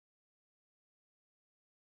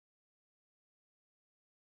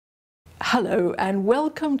Hello and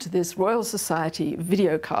welcome to this Royal Society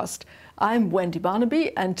videocast. I'm Wendy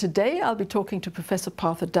Barnaby and today I'll be talking to Professor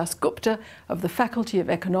Partha DasGupta of the Faculty of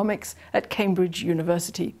Economics at Cambridge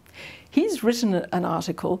University. He's written an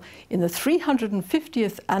article in the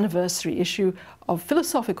 350th anniversary issue of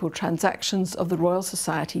Philosophical Transactions of the Royal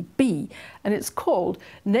Society B, and it's called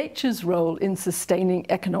Nature's Role in Sustaining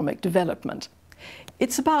Economic Development.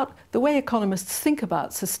 It's about the way economists think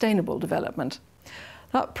about sustainable development.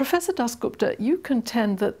 Now, Professor DasGupta, you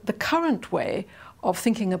contend that the current way of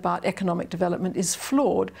thinking about economic development is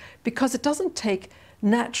flawed because it doesn't take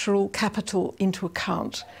natural capital into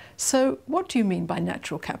account. So what do you mean by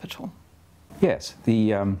natural capital? Yes,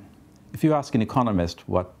 if you ask an economist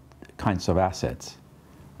what kinds of assets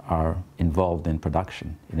are involved in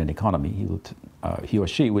production in an economy, he or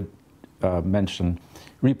she would mention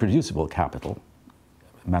reproducible capital,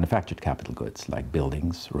 manufactured capital goods like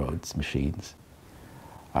buildings, roads, machines,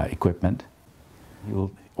 equipment. He will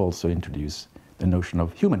also introduce the notion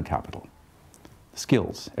of human capital,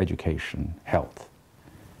 skills, education, health,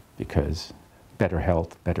 because better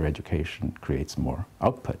health, better education creates more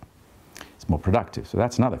output. It's more productive, so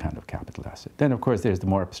that's another kind of capital asset. Then, of course, there's the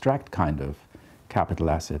more abstract kind of capital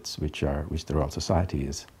assets which the Royal Society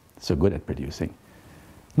is so good at producing.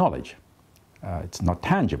 Knowledge. It's not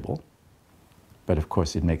tangible, but of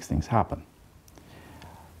course it makes things happen.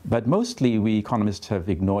 But mostly we economists have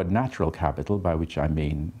ignored natural capital, by which I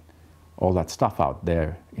mean all that stuff out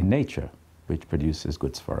there in nature which produces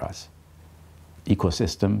goods for us.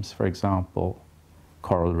 Ecosystems, for example,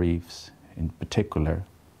 coral reefs in particular,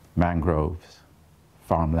 mangroves,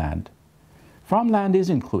 farmland. Farmland is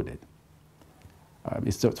included.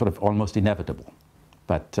 It's sort of almost inevitable.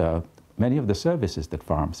 But many of the services that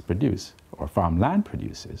farms produce, or farmland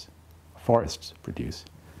produces, forests produce,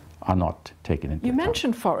 are not taken into account. You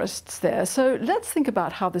mentioned forests there, so let's think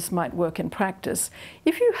about how this might work in practice.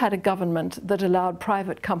 If you had a government that allowed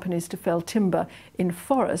private companies to fell timber in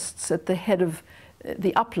forests at the head of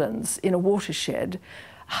the uplands in a watershed,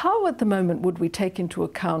 how at the moment would we take into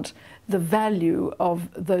account the value of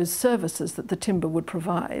those services that the timber would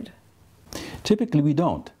provide? Typically we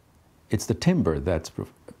don't. It's the timber that's,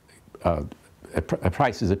 a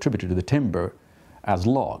price is attributed to the timber as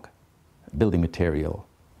log, building material.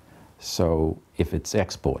 So if it's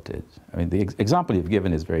exported, I mean, the example you've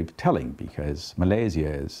given is very telling because Malaysia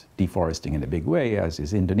is deforesting in a big way, as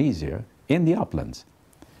is Indonesia, in the uplands.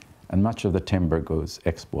 And much of the timber goes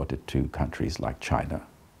exported to countries like China,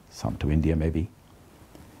 some to India maybe.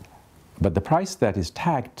 But the price that is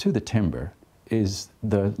tagged to the timber is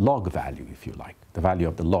the log value, if you like, the value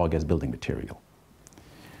of the log as building material.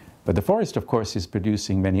 But the forest, of course, is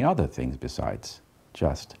producing many other things besides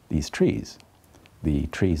just these trees. The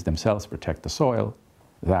trees themselves protect the soil.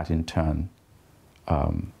 That in turn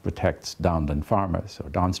protects downland farmers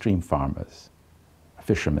or downstream farmers,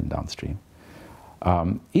 fishermen downstream.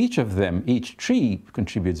 Each tree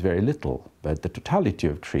contributes very little, but the totality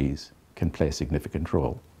of trees can play a significant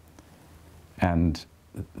role. And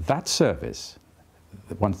that service,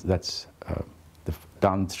 the ones that's the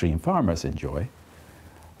downstream farmers enjoy,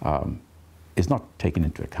 is not taken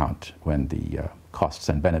into account when the costs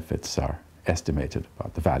and benefits are estimated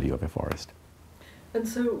about the value of a forest. And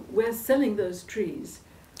so we're selling those trees,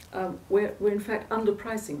 we're in fact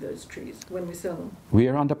underpricing those trees when we sell them. We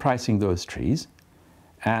are underpricing those trees,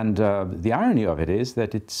 and the irony of it is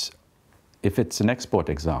that if it's an export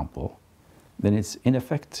example, then it's in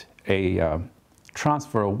effect a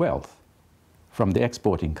transfer of wealth from the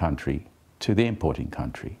exporting country to the importing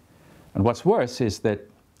country. And what's worse is that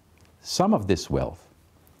some of this wealth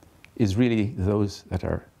is really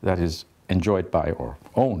that is enjoyed by, or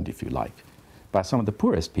owned, if you like, by some of the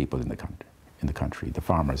poorest people in the country, the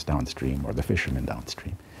farmers downstream or the fishermen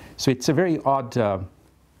downstream. So it's a very odd,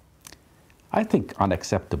 I think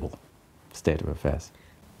unacceptable state of affairs.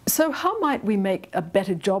 So how might we make a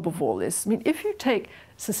better job of all this? I mean, if you take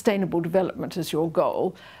sustainable development as your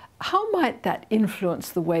goal, how might that influence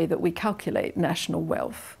the way that we calculate national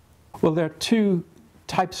wealth? Well, there are two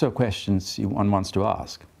types of questions one wants to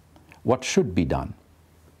ask. What should be done?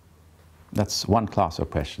 That's one class of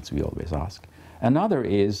questions we always ask. Another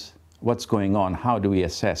is, what's going on? How do we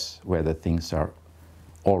assess whether things are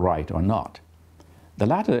all right or not? The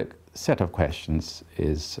latter set of questions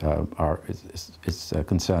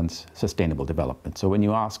concerns sustainable development. So when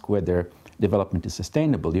you ask whether development is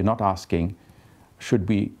sustainable, you're not asking, should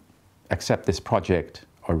we accept this project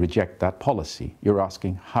or reject that policy? You're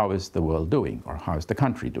asking, how is the world doing? Or how is the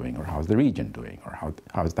country doing? Or how is the region doing? Or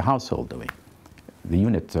how is the household doing? The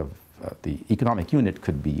units of the economic unit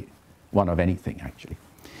could be one of anything, actually.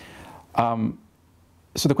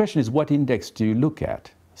 So the question is, what index do you look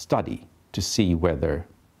at, study, to see whether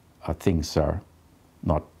things are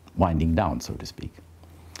not winding down, so to speak?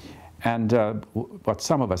 And what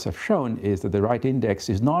some of us have shown is that the right index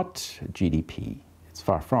is not GDP. It's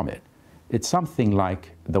far from it. It's something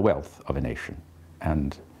like the wealth of a nation.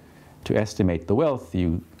 And to estimate the wealth,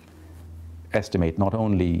 you estimate not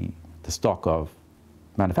only the stock of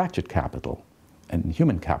manufactured capital and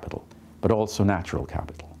human capital, but also natural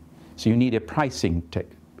capital. So you need a pricing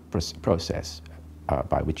process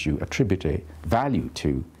by which you attribute a value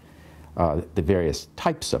to the various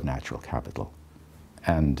types of natural capital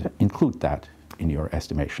and include that in your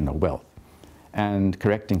estimation of wealth. And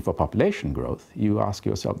correcting for population growth, you ask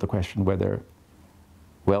yourself the question whether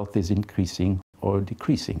wealth is increasing or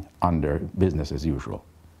decreasing under business as usual.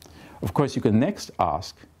 Of course, you can next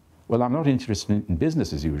ask, well, I'm not interested in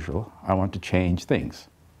business as usual. I want to change things.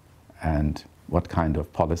 And what kind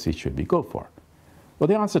of policy should we go for? Well,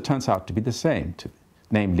 the answer turns out to be the same,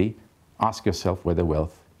 namely, ask yourself whether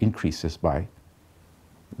wealth increases by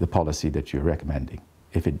the policy that you're recommending.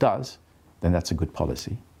 If it does, then that's a good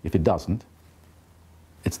policy. If it doesn't,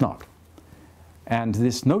 it's not. And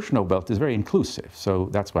this notion of wealth is very inclusive, so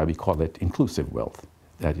that's why we call it inclusive wealth,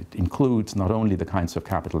 that it includes not only the kinds of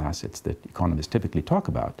capital assets that economists typically talk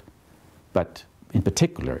about, but in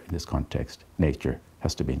particular, in this context, nature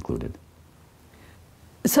has to be included.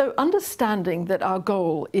 So understanding that our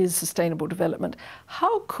goal is sustainable development,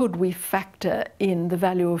 how could we factor in the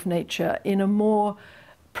value of nature in a more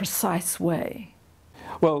precise way?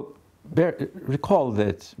 Well, recall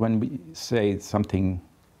that when we say something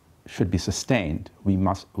should be sustained, we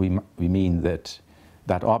mean that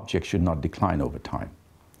that object should not decline over time.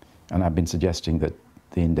 And I've been suggesting that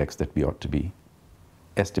the index that we ought to be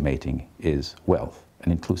estimating is wealth,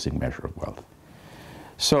 an inclusive measure of wealth.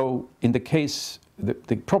 So in the case,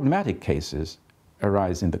 the problematic cases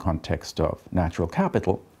arise in the context of natural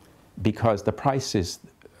capital because the prices,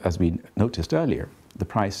 as we noticed earlier, the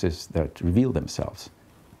prices that reveal themselves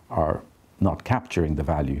are not capturing the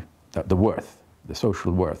value, the worth, the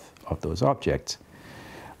social worth of those objects.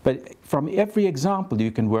 But from every example,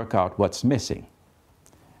 you can work out what's missing.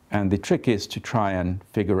 And the trick is to try and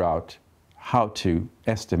figure out how to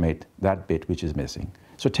estimate that bit which is missing.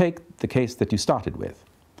 So take the case that you started with.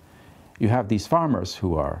 You have these farmers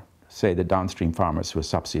who are, say, the downstream farmers who are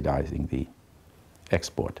subsidizing the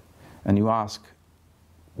export. And you ask,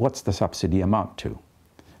 what's the subsidy amount to?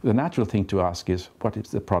 The natural thing to ask is, what is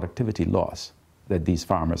the productivity loss that these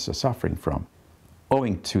farmers are suffering from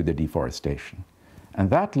owing to the deforestation? And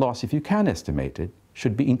that loss, if you can estimate it,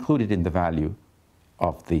 should be included in the value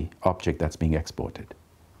of the object that's being exported.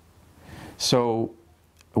 So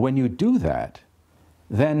when you do that,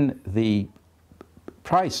 then the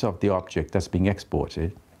price of the object that's being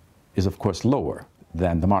exported is of course lower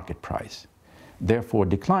than the market price. Therefore,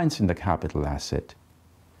 declines in the capital asset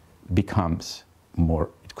becomes more,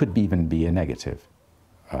 it could even be a negative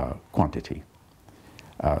quantity.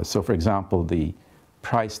 So for example, the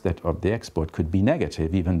price of the export could be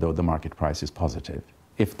negative even though the market price is positive,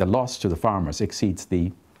 if the loss to the farmers exceeds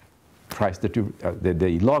the price that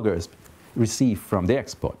the loggers receive from the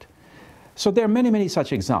export. So there are many, many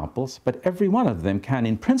such examples, but every one of them can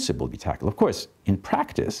in principle be tackled. Of course, in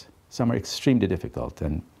practice, some are extremely difficult,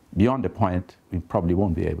 and beyond a point, we probably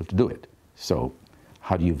won't be able to do it. So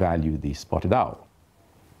how do you value the spotted owl?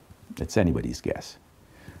 It's anybody's guess.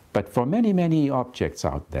 But for many, many objects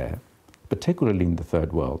out there, particularly in the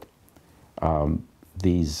third world,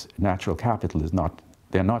 these natural capital is not,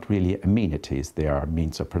 they're not really amenities, they are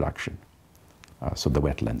means of production. So the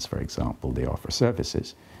wetlands, for example, they offer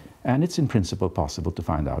services. And it's in principle possible to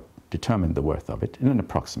find out, determine the worth of it in an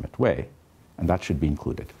approximate way, and that should be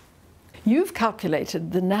included. You've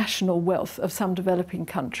calculated the national wealth of some developing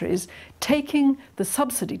countries, taking the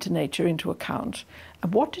subsidy to nature into account.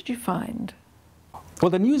 And what did you find?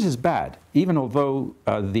 Well, the news is bad, even although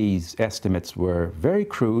these estimates were very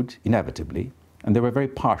crude, inevitably, and they were very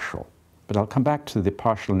partial. But I'll come back to the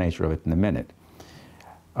partial nature of it in a minute.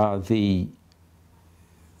 The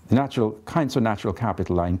natural kinds of natural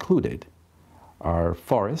capital are included are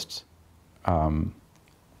forests and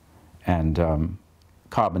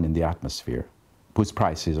carbon in the atmosphere, whose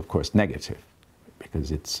price is, of course, negative,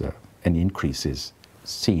 because it's, any increase is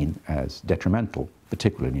seen as detrimental,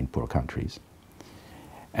 particularly in poor countries,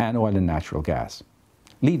 and oil and natural gas.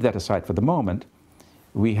 Leave that aside for the moment.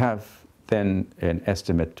 We have then an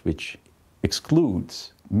estimate which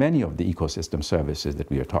excludes many of the ecosystem services that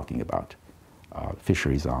we are talking about.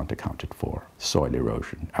 Fisheries aren't accounted for, soil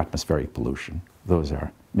erosion, atmospheric pollution, those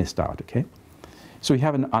are missed out, okay? So we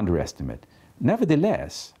have an underestimate.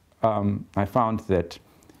 Nevertheless, I found that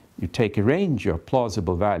you take a range of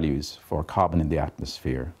plausible values for carbon in the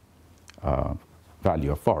atmosphere,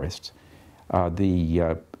 value of forests,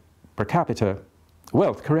 the per capita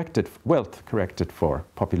wealth corrected for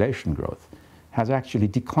population growth has actually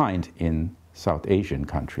declined in South Asian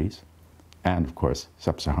countries and, of course,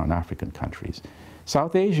 sub-Saharan African countries.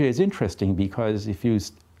 South Asia is interesting because if you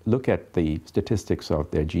look at the statistics of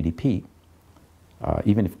their GDP,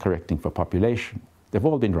 even if correcting for population, they've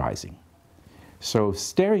all been rising. So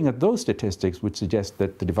staring at those statistics would suggest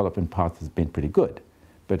that the development path has been pretty good.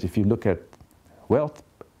 But if you look at wealth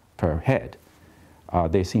per head,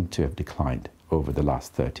 they seem to have declined over the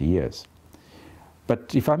last 30 years.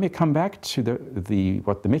 But if I may come back to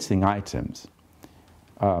the missing items,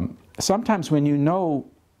 sometimes when you know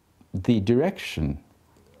the direction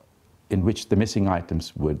in which the missing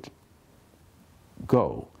items would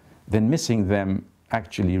go, then missing them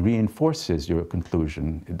actually reinforces your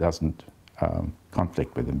conclusion. It doesn't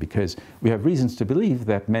conflict with them, because we have reasons to believe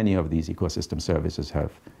that many of these ecosystem services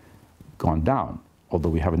have gone down, although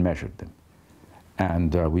we haven't measured them.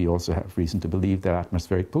 And we also have reason to believe that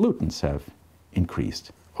atmospheric pollutants have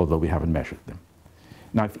increased, although we haven't measured them.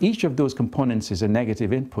 Now, if each of those components is a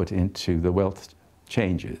negative input into the wealth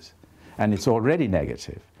changes, and it's already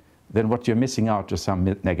negative, then what you're missing out are some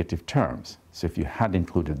negative terms. So if you had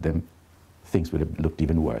included them, things would have looked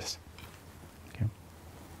even worse. Okay.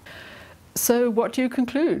 So what do you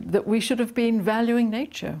conclude? That we should have been valuing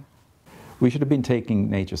nature? We should have been taking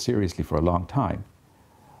nature seriously for a long time,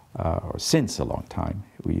 or since a long time.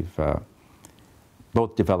 We've,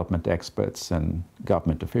 both development experts and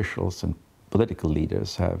government officials and political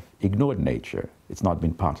leaders have ignored nature. It's not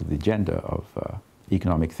been part of the agenda of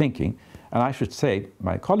economic thinking. And I should say,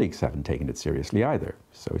 my colleagues haven't taken it seriously either.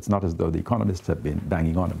 So it's not as though the economists have been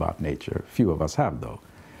banging on about nature. Few of us have, though.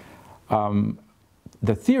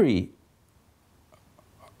 The theory,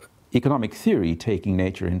 economic theory, taking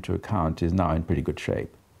nature into account is now in pretty good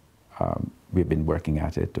shape. We've been working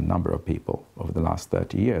at it, a number of people, over the last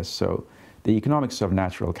 30 years. So the economics of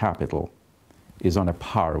natural capital is on a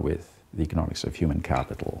par with the economics of human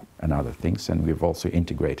capital and other things. And we've also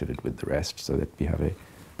integrated it with the rest so that we have a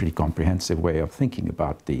pretty comprehensive way of thinking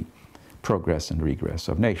about the progress and regress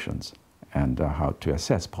of nations and how to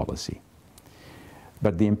assess policy.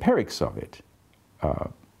 But the empirics of it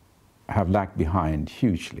have lagged behind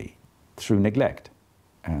hugely through neglect.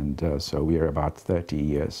 And so we are about 30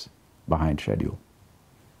 years behind schedule.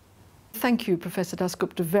 Thank you, Professor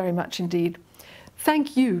DasGupta, very much indeed.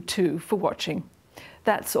 Thank you, too, for watching.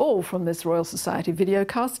 That's all from this Royal Society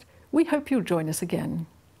videocast. We hope you'll join us again.